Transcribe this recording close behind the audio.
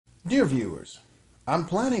Dear viewers, I'm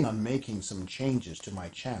planning on making some changes to my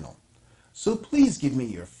channel, so please give me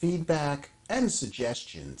your feedback and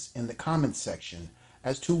suggestions in the comment section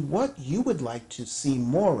as to what you would like to see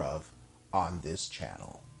more of on this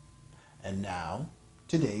channel. And now,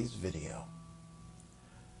 today's video.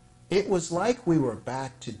 It was like we were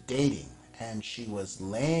back to dating and she was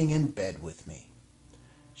laying in bed with me.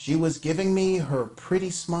 She was giving me her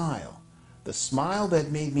pretty smile, the smile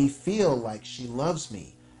that made me feel like she loves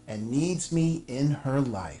me and needs me in her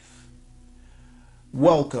life.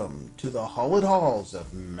 Welcome to the Hallowed Halls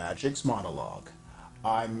of Magic's Monologue.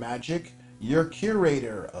 I'm Magic, your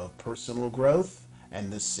curator of personal growth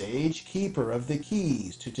and the sage keeper of the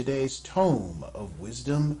keys to today's tome of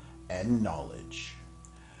wisdom and knowledge.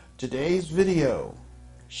 Today's video,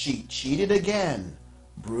 she cheated again,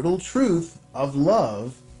 brutal truth of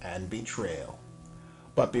love and betrayal.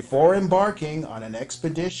 But before embarking on an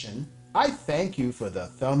expedition, I thank you for the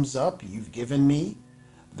thumbs up you've given me,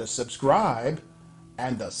 the subscribe,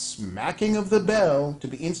 and the smacking of the bell to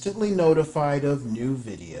be instantly notified of new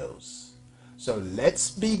videos. So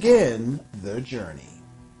let's begin the journey.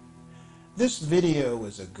 This video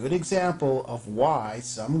is a good example of why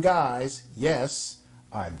some guys, yes,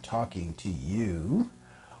 I'm talking to you,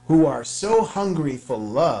 who are so hungry for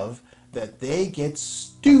love that they get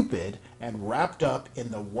stupid and wrapped up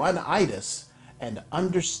in the one-itis and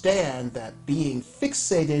understand that being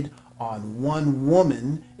fixated on one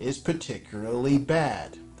woman is particularly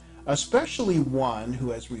bad, especially one who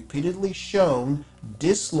has repeatedly shown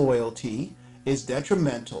disloyalty is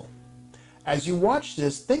detrimental. As you watch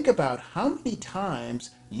this, think about how many times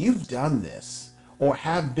you've done this, or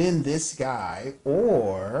have been this guy,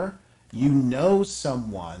 or you know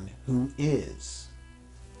someone who is.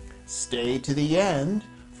 Stay to the end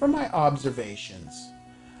for my observations.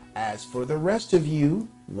 As for the rest of you,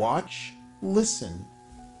 watch, listen,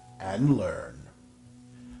 and learn.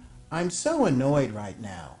 I'm so annoyed right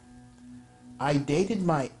now. I dated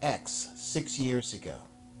my ex 6 years ago.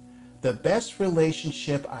 The best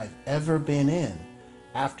relationship I've ever been in,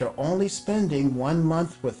 after only spending 1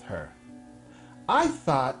 month with her. I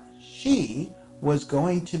thought she was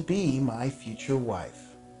going to be my future wife.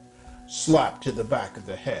 Slap to the back of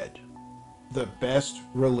the head. The best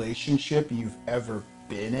relationship you've ever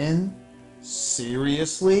been in?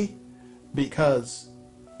 Seriously? Because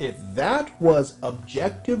if that was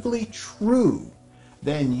objectively true,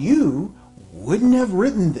 then you wouldn't have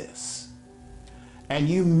written this. And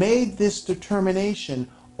you made this determination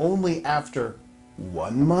only after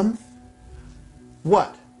 1 month?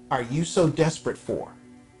 What are you so desperate for?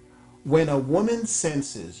 When a woman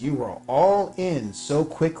senses you are all in so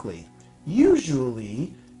quickly,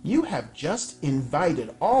 usually you have just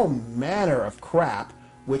invited all manner of crap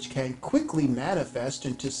which can quickly manifest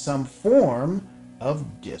into some form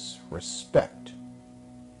of disrespect.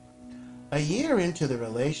 A year into the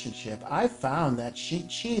relationship, I found that she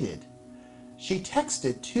cheated. She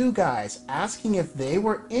texted 2 guys asking if they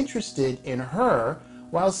were interested in her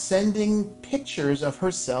while sending pictures of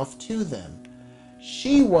herself to them.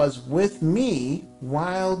 She was with me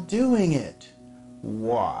while doing it.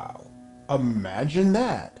 Wow. Imagine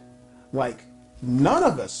that. Like, none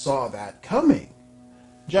of us saw that coming.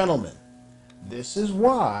 Gentlemen, this is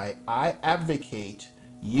why I advocate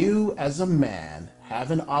you as a man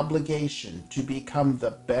have an obligation to become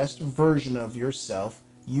the best version of yourself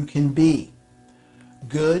you can be.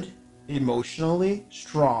 Good, emotionally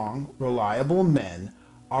strong, reliable men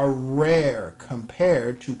are rare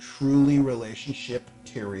compared to truly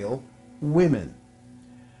relationship-material women.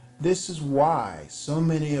 This is why so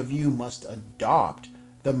many of you must adopt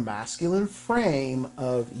the masculine frame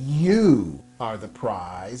of you are the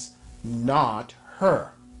prize, not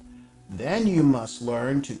her. Then you must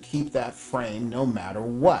learn to keep that frame no matter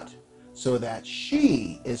what, so that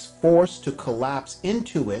she is forced to collapse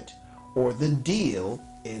into it or the deal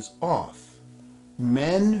is off.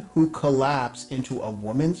 Men who collapse into a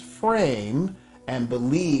woman's frame and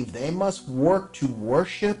believe they must work to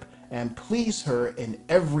worship and please her in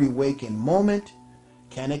every waking moment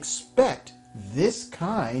can expect this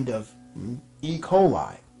kind of E.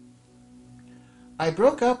 coli. I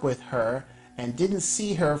broke up with her and didn't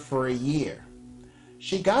see her for a year.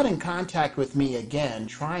 She got in contact with me again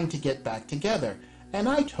trying to get back together, and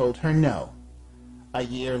I told her no. A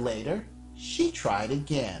year later, she tried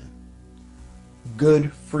again.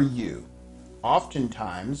 Good for you.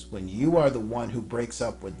 Oftentimes, when you are the one who breaks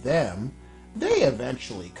up with them, they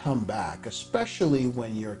eventually come back, especially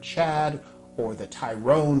when your Chad or the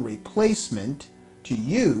Tyrone replacement to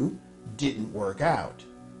you didn't work out.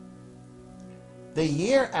 The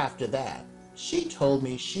year after that, she told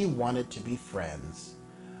me she wanted to be friends.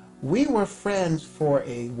 We were friends for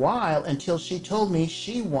a while until she told me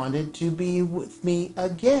she wanted to be with me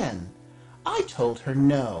again. I told her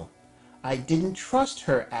no. I didn't trust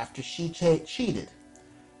her after she cheated.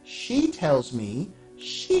 She tells me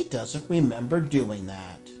she doesn't remember doing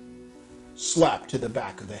that. Slap to the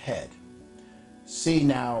back of the head. See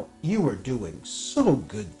now, you were doing so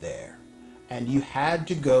good there, and you had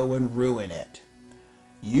to go and ruin it.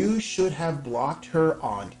 You should have blocked her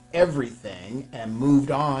on everything and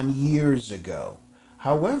moved on years ago.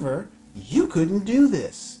 However, you couldn't do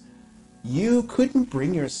this. You couldn't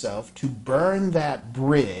bring yourself to burn that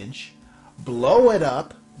bridge, blow it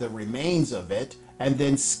up, the remains of it, and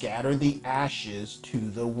then scatter the ashes to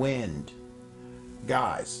the wind.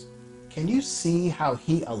 Guys, can you see how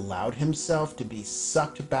he allowed himself to be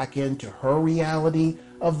sucked back into her reality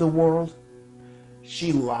of the world?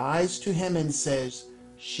 She lies to him and says,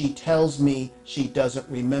 she tells me she doesn't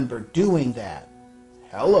remember doing that.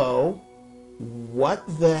 Hello? What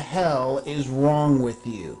the hell is wrong with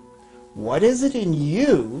you? What is it in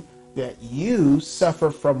you that you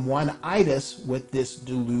suffer from one itis with this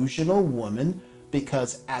delusional woman,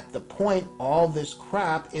 because at the point all this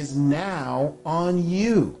crap is now on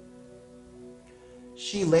you?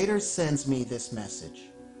 She later sends me this message.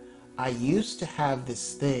 I used to have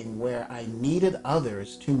this thing where I needed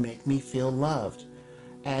others to make me feel loved,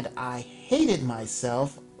 and I hated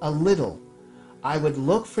myself a little. I would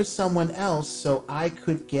look for someone else so I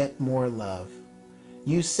could get more love.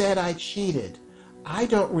 You said I cheated. I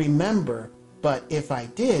don't remember, but if I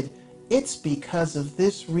did, it's because of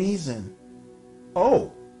this reason.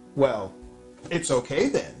 Oh, well, it's okay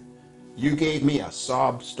then. You gave me a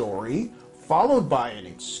sob story, followed by an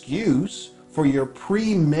excuse for your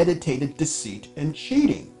premeditated deceit and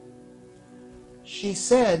cheating. She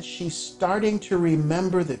said she's starting to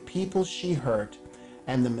remember the people she hurt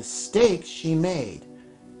and the mistakes she made.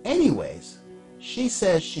 Anyways, she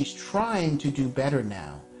says she's trying to do better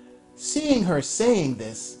now. Seeing her saying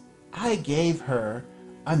this, I gave her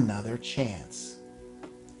another chance.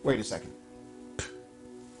 Wait a second.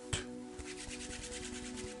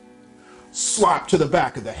 Slap to the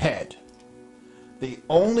back of the head. The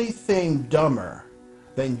only thing dumber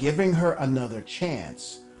than giving her another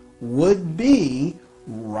chance would be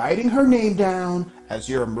writing her name down as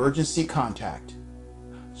your emergency contact.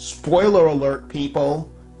 Spoiler alert,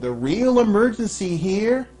 people. The real emergency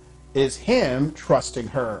here is him trusting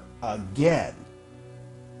her again.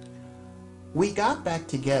 We got back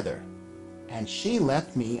together, and she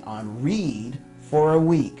left me on read for a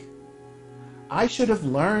week. I should have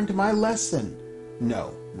learned my lesson.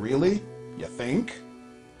 No, really? You think?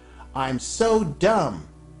 I'm so dumb.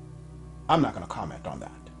 I'm not going to comment on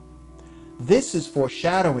that. This is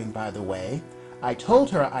foreshadowing, by the way. I told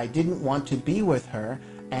her I didn't want to be with her,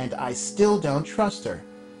 and I still don't trust her.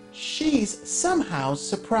 She's somehow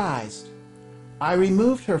surprised. I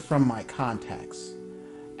removed her from my contacts,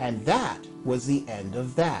 and that was the end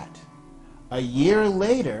of that. A year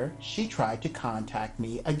later, she tried to contact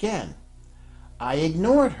me again. I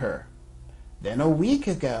ignored her. Then a week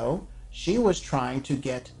ago, she was trying to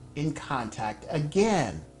get in contact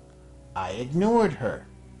again. I ignored her.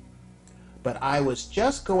 But I was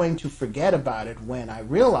just going to forget about it when I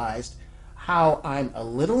realized how I'm a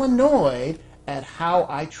little annoyed at how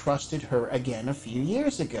I trusted her again a few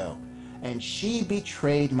years ago, and she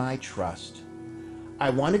betrayed my trust. I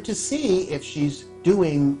wanted to see if she's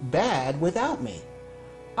doing bad without me.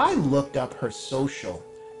 I looked up her social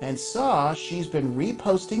and saw she's been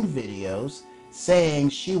reposting videos saying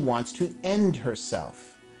she wants to end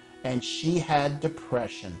herself, and she had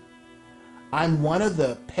depression. I'm one of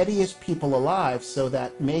the pettiest people alive, so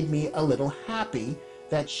that made me a little happy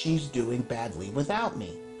that she's doing badly without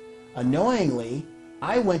me. Annoyingly,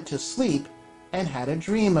 I went to sleep and had a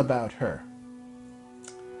dream about her.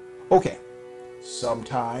 Okay,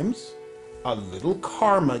 sometimes a little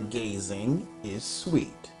karma gazing is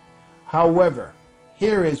sweet. However,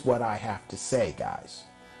 here is what I have to say, guys.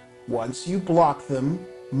 Once you block them,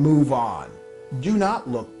 move on. Do not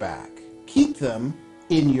look back. Keep them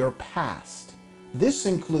in your past. This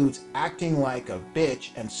includes acting like a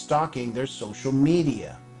bitch and stalking their social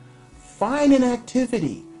media. Find an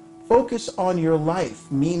activity. Focus on your life,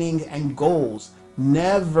 meaning, and goals.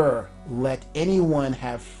 Never let anyone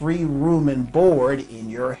have free room and board in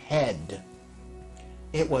your head.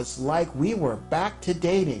 It was like we were back to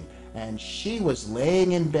dating, and she was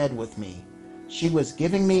laying in bed with me. She was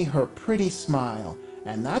giving me her pretty smile,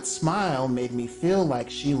 and that smile made me feel like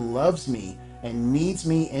she loves me and needs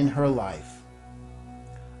me in her life.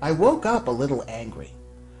 I woke up a little angry.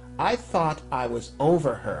 I thought I was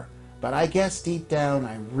over her, but I guess deep down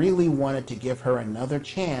I really wanted to give her another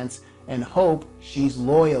chance and hope she's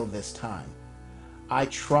loyal this time. I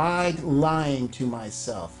tried lying to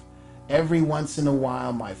myself. Every once in a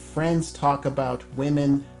while, my friends talk about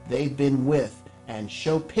women they've been with and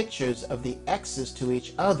show pictures of the exes to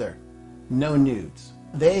each other. No nudes.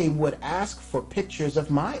 They would ask for pictures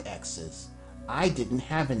of my exes. I didn't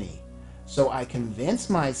have any. So I convinced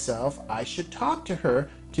myself I should talk to her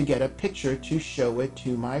to get a picture to show it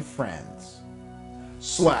to my friends.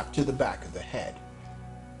 Slap to the back of the head.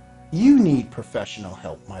 You need professional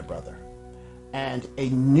help, my brother, and a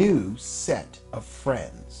new set of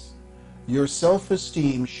friends. Your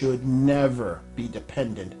self-esteem should never be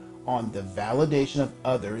dependent on the validation of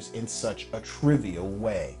others in such a trivial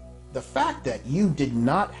way. The fact that you did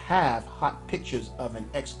not have hot pictures of an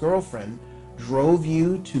ex-girlfriend drove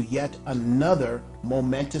you to yet another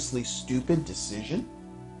momentously stupid decision?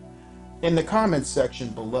 In the comments section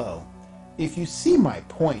below, if you see my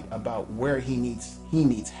point about where he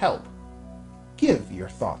needs help, give your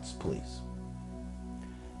thoughts, please.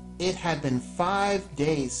 It had been 5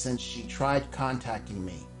 days since she tried contacting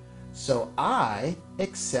me, so I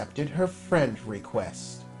accepted her friend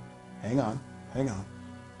request. Hang on.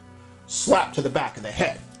 Slap to the back of the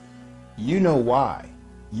head. You know why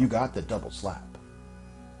you got the double slap.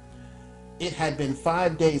 It had been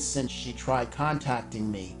 5 days since she tried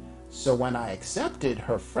contacting me, so when I accepted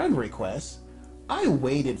her friend request, I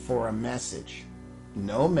waited for a message.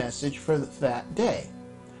 No message for that day.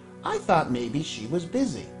 I thought maybe she was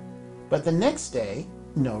busy, but the next day,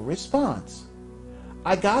 no response.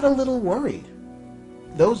 I got a little worried.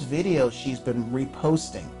 Those videos she's been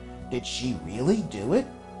reposting, did she really do it?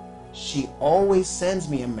 She always sends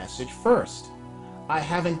me a message first. I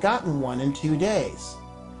haven't gotten one in 2 days.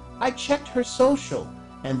 I checked her social,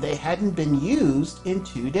 and they hadn't been used in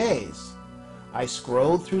 2 days. I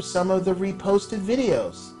scrolled through some of the reposted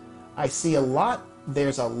videos. I see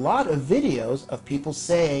there's a lot of videos of people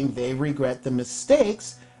saying they regret the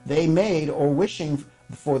mistakes they made or wishing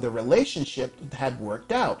for the relationship had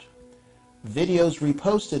worked out. Videos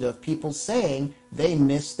reposted of people saying they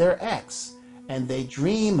miss their ex and they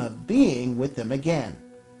dream of being with them again.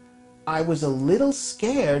 I was a little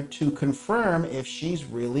scared to confirm if she's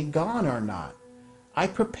really gone or not. I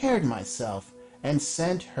prepared myself and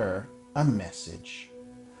sent her a message.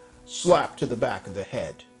 Slap to the back of the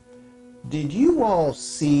head. Did you all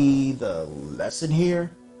see the lesson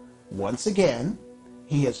here? Once again,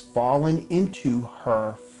 he has fallen into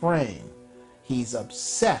her frame. He's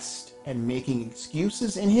obsessed and making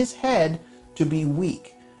excuses in his head to be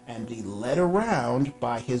weak and be led around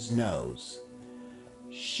by his nose.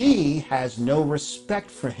 She has no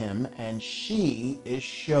respect for him, and she is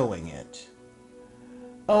showing it.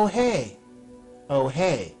 Oh hey,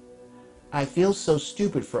 I feel so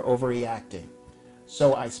stupid for overreacting.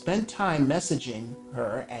 So I spent time messaging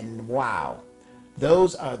her, and wow,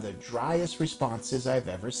 those are the driest responses I've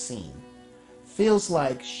ever seen. Feels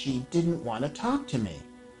like she didn't want to talk to me,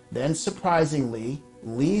 then surprisingly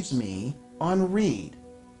leaves me on read.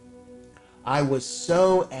 I was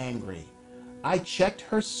so angry. I checked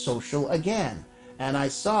her social again, and I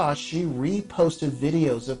saw she reposted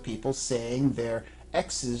videos of people saying their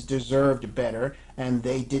exes deserved better and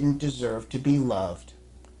they didn't deserve to be loved.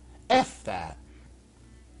 F that.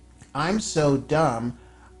 I'm so dumb,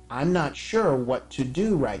 I'm not sure what to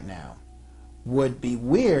do right now. Would be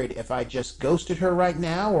weird if I just ghosted her right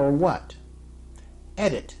now or what?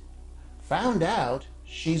 Edit. Found out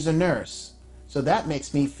she's a nurse, so that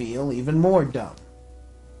makes me feel even more dumb.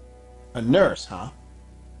 A nurse, huh?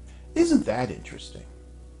 Isn't that interesting?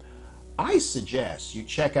 I suggest you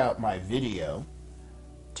check out my video,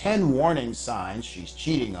 10 warning signs she's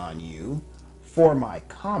cheating on you, for my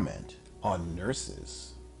comment on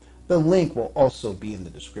nurses. The link will also be in the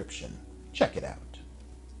description. Check it out.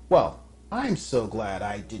 Well, I'm so glad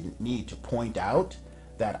I didn't need to point out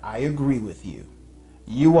that I agree with you.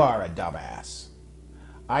 You are a dumbass.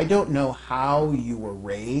 I don't know how you were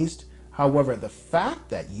raised. However, the fact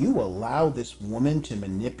that you allow this woman to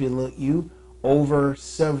manipulate you over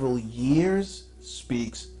several years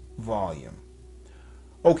speaks volume.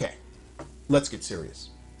 Okay, let's get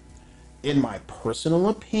serious. In my personal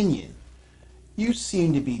opinion, you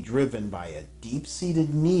seem to be driven by a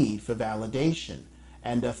deep-seated need for validation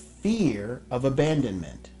and a fear of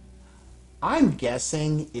abandonment. I'm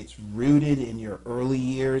guessing it's rooted in your early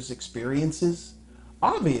years experiences.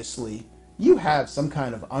 Obviously, you have some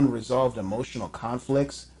kind of unresolved emotional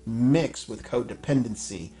conflicts mixed with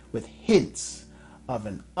codependency, with hints of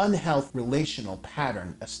an unhealthy relational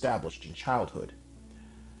pattern established in childhood.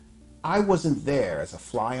 I wasn't there as a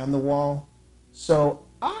fly on the wall, so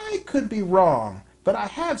I could be wrong, but I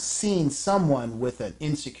have seen someone with an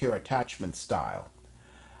insecure attachment style.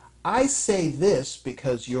 I say this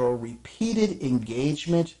because your repeated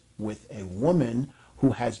engagement with a woman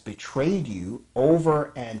who has betrayed you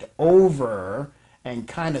over and over and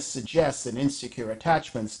kind of suggests an insecure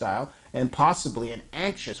attachment style and possibly an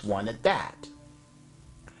anxious one at that.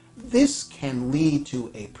 This can lead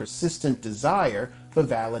to a persistent desire for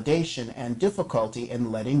validation and difficulty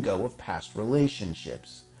in letting go of past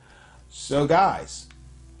relationships. So guys,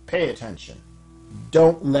 pay attention.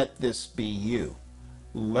 Don't let this be you.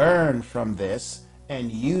 Learn from this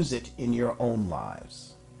and use it in your own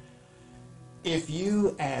lives. If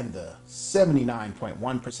you and the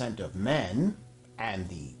 79.1% of men and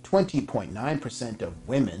the 20.9% of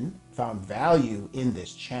women found value in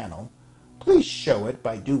this channel, please show it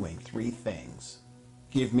by doing 3 things.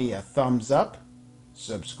 Give me a thumbs up,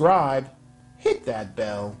 subscribe, hit that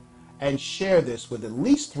bell, and share this with at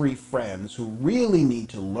least 3 friends who really need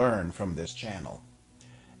to learn from this channel.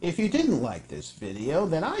 If you didn't like this video,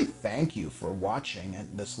 then I thank you for watching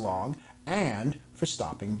it this long and for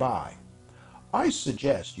stopping by. I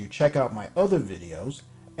suggest you check out my other videos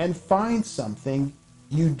and find something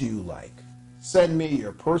you do like. Send me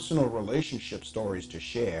your personal relationship stories to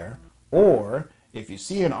share, or if you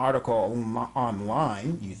see an article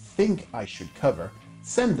online you think I should cover,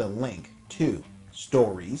 send the link to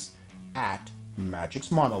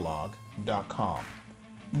stories@magicsmonologue.com.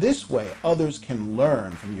 This way others can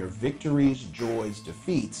learn from your victories, joys,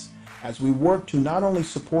 defeats, as we work to not only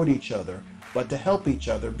support each other, but to help each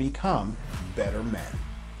other become better men.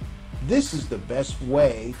 This is the best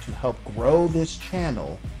way to help grow this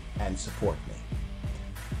channel and support me.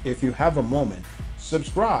 If you have a moment,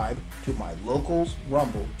 subscribe to my Locals,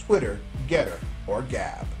 Rumble, Twitter, Getter, or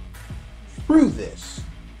Gab. Through this,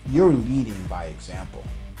 you're leading by example,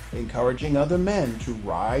 encouraging other men to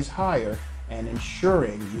rise higher and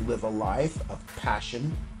ensuring you live a life of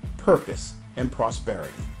passion, purpose, and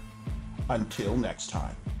prosperity. Until next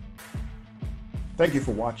time. Thank you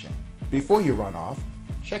for watching. Before you run off,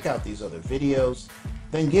 check out these other videos,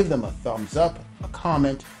 then give them a thumbs up, a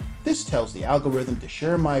comment. This tells the algorithm to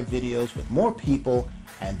share my videos with more people,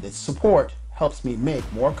 and this support helps me make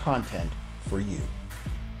more content for you.